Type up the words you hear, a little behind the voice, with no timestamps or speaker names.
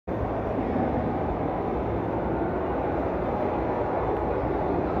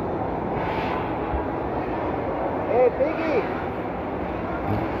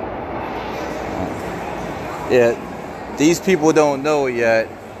Yeah, these people don't know it yet,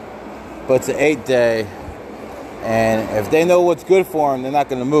 but it's an 8-day, and if they know what's good for them, they're not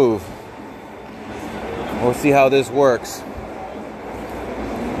going to move. We'll see how this works.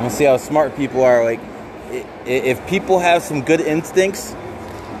 We'll see how smart people are. Like, if people have some good instincts,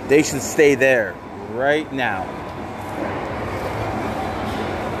 they should stay there right now.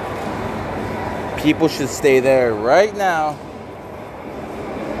 People should stay there right now.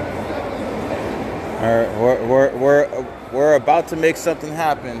 We're about to make something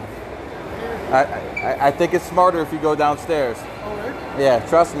happen. I think it's smarter if you go downstairs. Oh, really? Yeah,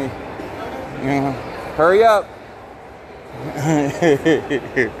 trust me. Hurry up.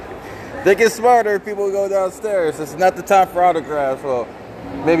 Think it's smarter if people go downstairs. It's not the time for autographs. Well,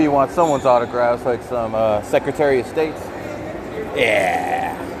 maybe you want someone's autographs, like some Secretary of State's.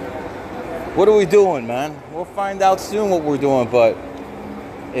 Yeah. What are we doing, man? We'll find out soon what we're doing, but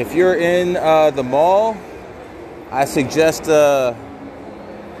if you're in the mall, I suggest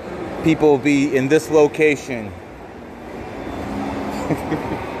people be in this location.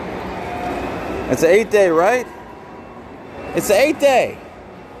 It's an 8-day, right? It's an 8-day.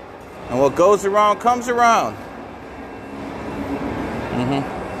 And what goes around comes around.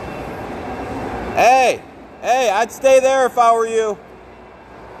 Hey, I'd stay there if I were you.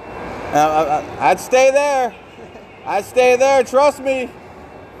 I'd stay there. I'd stay there, trust me.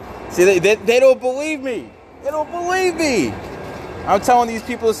 See, they don't believe me. They don't believe me. I'm telling these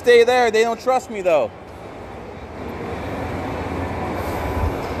people to stay there. They don't trust me, though.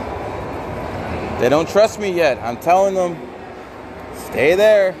 They don't trust me yet. I'm telling them, stay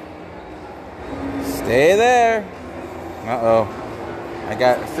there. Stay there. Uh-oh. I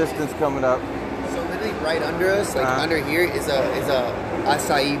got assistance coming up. So literally right under us, like under here, is a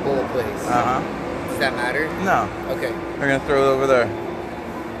acai bowl place. Does that matter? No. Okay. We're gonna throw it over there.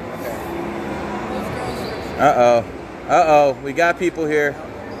 Okay. Uh-oh. We got people here.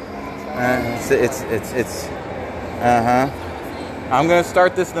 I'm gonna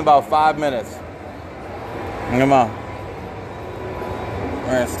start this in about 5 minutes. Come on.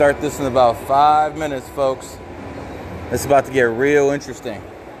 We're gonna start this in about 5 minutes, folks. It's about to get real interesting.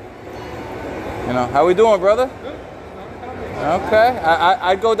 You know, how we doing, brother? Okay.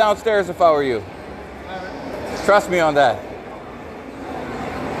 I'd go downstairs if I were you. Trust me on that.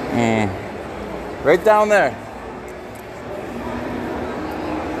 Right down there.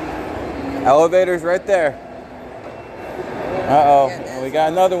 Elevator's right there. Uh-oh. Yeah, we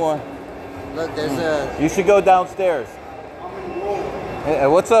got another one. Look, there's a... You should go downstairs. Hey,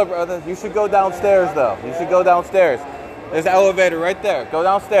 what's up, brother? You should go downstairs, though. You should go downstairs. There's an elevator right there. Go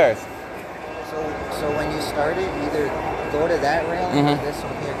downstairs. So when you started, either go to that railing or this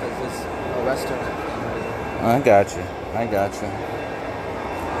one here, because there's a restaurant. I got you.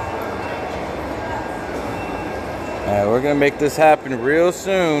 We're going to make this happen real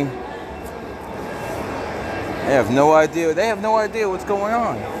soon. They have no idea. They have no idea what's going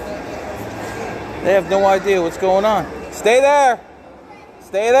on. They have no idea what's going on. Stay there.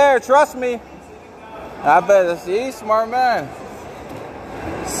 Stay there. Trust me. I bet. See? Smart man.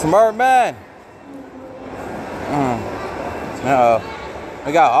 Smart man. Uh-oh.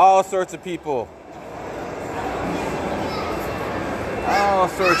 We got all sorts of people. All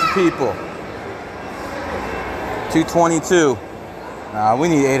sorts of people. 222. Nah, we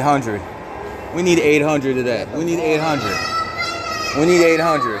need 800. We need 800 of that. We need 800. We need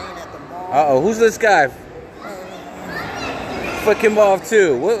 800. Uh-oh, who's this guy? Flick him off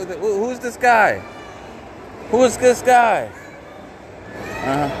too. Who's this guy? Who is this guy?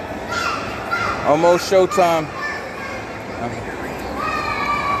 Almost showtime.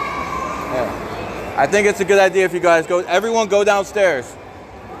 Yeah. I think it's a good idea if you guys go. Everyone go downstairs.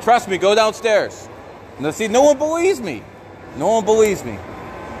 Trust me, go downstairs. Now, see, no one believes me. No one believes me.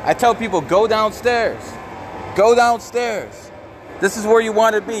 I tell people, go downstairs. Go downstairs. This is where you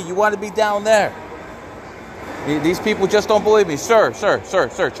want to be. You want to be down there. These people just don't believe me. Sir,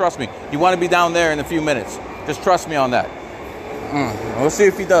 trust me. You want to be down there in a few minutes. Just trust me on that. We'll see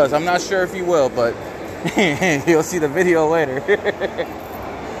if he does. I'm not sure if he will, but you'll see the video later.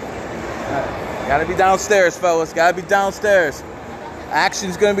 Gotta be downstairs, fellas. Gotta be downstairs.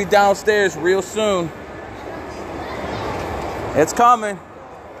 Action's gonna be downstairs real soon. It's coming.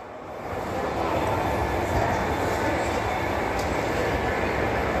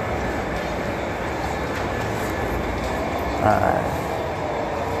 Alright.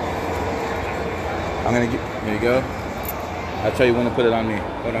 I'm gonna get, there you go. I'll tell you when to put it on me.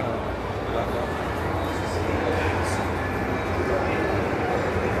 Hold on.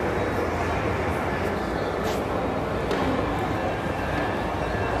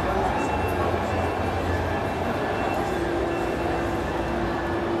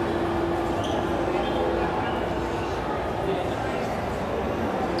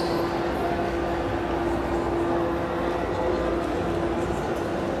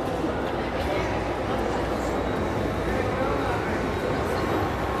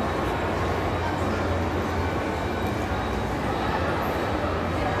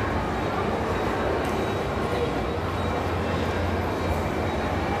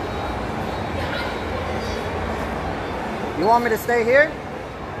 You want me to stay here?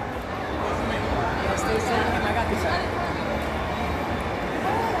 Stay safe. I got this side.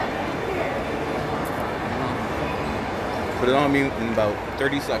 Put it on me in about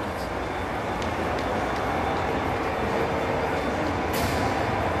 30 seconds.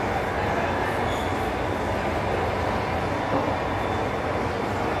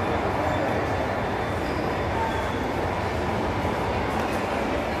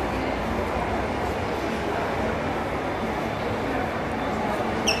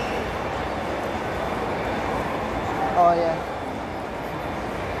 Oh yeah.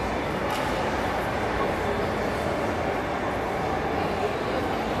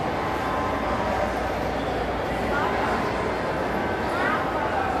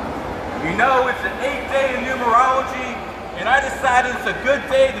 You know, it's an 8th day in numerology, and I decided it's a good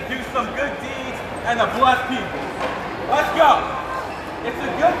day to do some good deeds and to bless people. Let's go. It's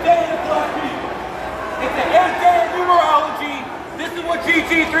a good day to bless people. It's an 8th day in numerology. This is what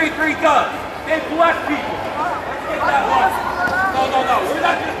GG33 does. They bless people. Let's get that one. No. We're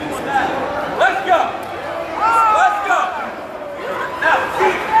not just doing that. Let's go. Let's go. Now,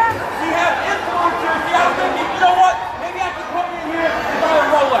 see, we have influencers. See, I was thinking, you know what? Maybe I can come in here and buy a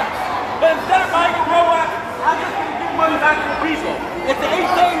Rolex. But instead of buying a Rolex, I'm just going to give money back to the people. It's the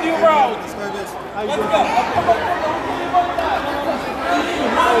 8th day in numerology. Let's go.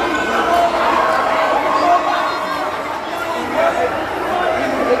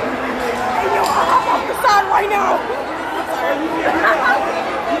 Right now.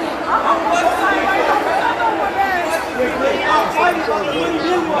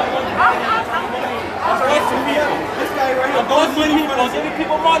 I'm giving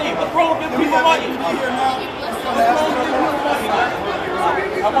people money. What's wrong with giving people money?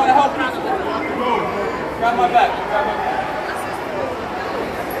 I want to help people. Grab my back.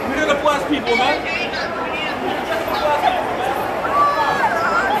 We're here to bless people, man.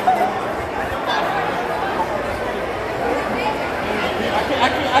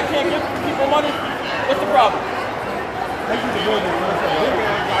 I can't give people money. What's the problem?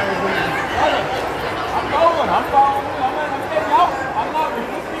 I'm going. I'm following you. I'm getting out. I'm not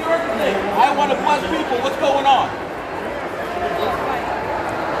resisting or anything. I want to bless people. What's going on?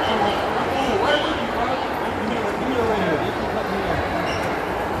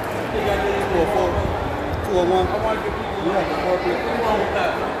 I want to give people money. What's wrong with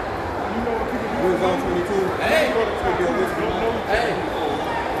that? We're on 22. Hey. Hey.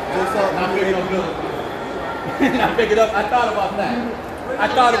 Not picking up good. Not picking up. I thought about that.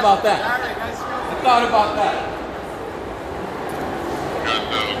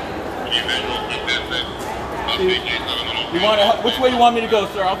 You want to? Which way you want me to go,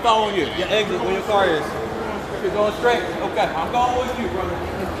 sir? I'm following you. Your exit where your car is. You're going straight. Okay, I'm going with you, brother.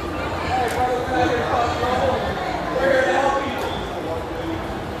 Hey, brother, we're here to help you.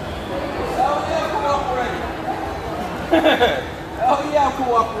 Hell yeah, cooperating. Hell yeah, I'm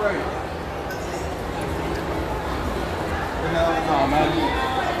cooperating. Oh man.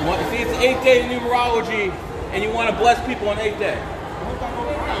 See, it's the 8th day of numerology, and you want to bless people on 8th day.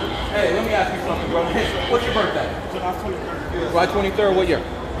 Hey, let me ask you something, bro. What's your birthday? July 23rd, what year?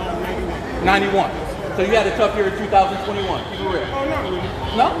 91. So you had a tough year in 2021. Keep it real.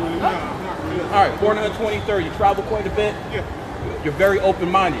 No? All right, born on the 23rd. You travel quite a bit. Yeah. You're very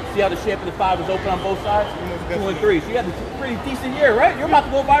open-minded. See how the shape of the 5 is open on both sides? 2 and 3. So you had a pretty decent year, right? You're about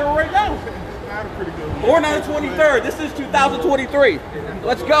to go viral right now. Born on the 23rd. This is 2023.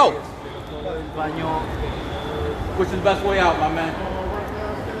 Let's go. Which is the best way out, my man?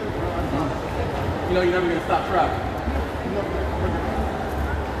 You know you're never going to stop traveling.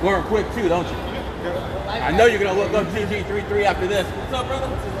 Learn quick too, don't you? I know you're going to look up GG33 after this. What's up, brother?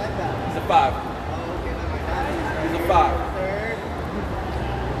 It's a 5. It's a 5.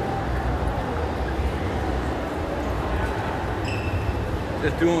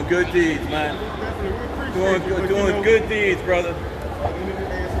 Just doing good deeds, man. Doing good deeds, brother.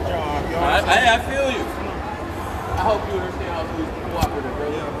 I feel you. I hope you understand how to cooperative,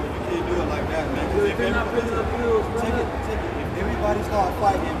 brother. Yeah, but you can't do it like that, man. If everybody start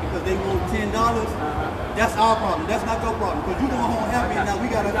fighting because they want $10, that's our problem. That's not your problem. Because you going home happy, and now we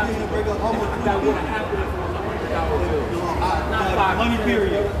got to break up almost $20. Money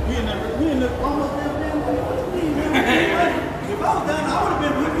period. We in the almost if I was done, I would have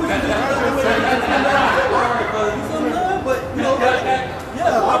been pushing but you know,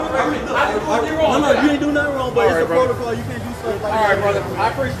 no, you ain't do nothing wrong, but it's a protocol. You can't do stuff like that. All right, brother. I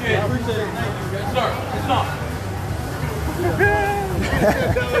appreciate it. Thank you. Yes, sir.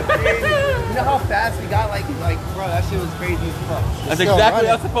 You know how fast we got? Like, bro, that shit was crazy as fuck. That's exactly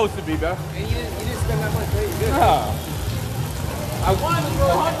how it's supposed to be, bro. And you didn't spend that much, right? Good. Yeah. I wanted to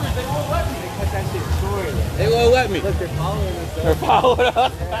throw hundreds, they won't let me. They cut that shit short. They won't let me. Look, they're following us. They're following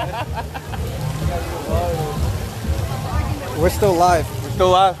us. We're still live. We're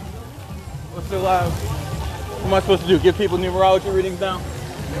still live. We're still live. What am I supposed to do? Give people numerology readings now?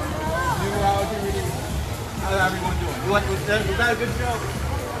 Numerology readings. How's everyone doing? Was that a good show?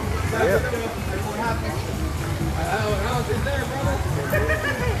 Was that a good show? Everyone happy? How was it there, brother?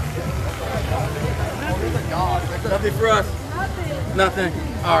 Nothing for us. Nothing.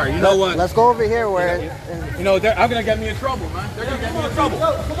 All right, you know what? Let's go over here where... You know, I'm going to get me in trouble, man. They're going to get me in trouble.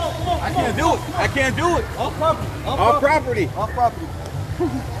 Come on. I can't do it. I can't do it. Off property. Off property. Off property.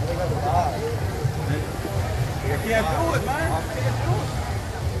 I can't do it, man. I can't do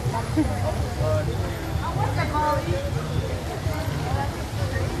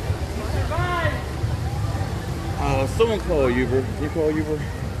it. Someone call Uber. Can you call Uber?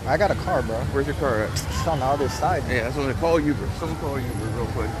 I got a car, bro. Where's your car at? It's on the other side. Yeah, that's what they call Uber. Someone call Uber real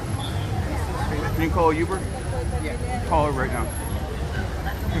quick. Can you call Uber? Yeah. Call it right now.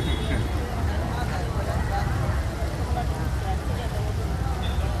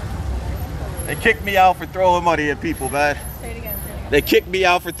 They kicked me out for throwing money at people, man. Say it again. They kicked me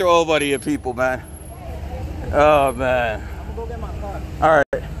out for throwing money at people, man. Oh, man. I'm gonna go get my car. All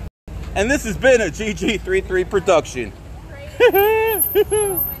right. And this has been a GG33 production.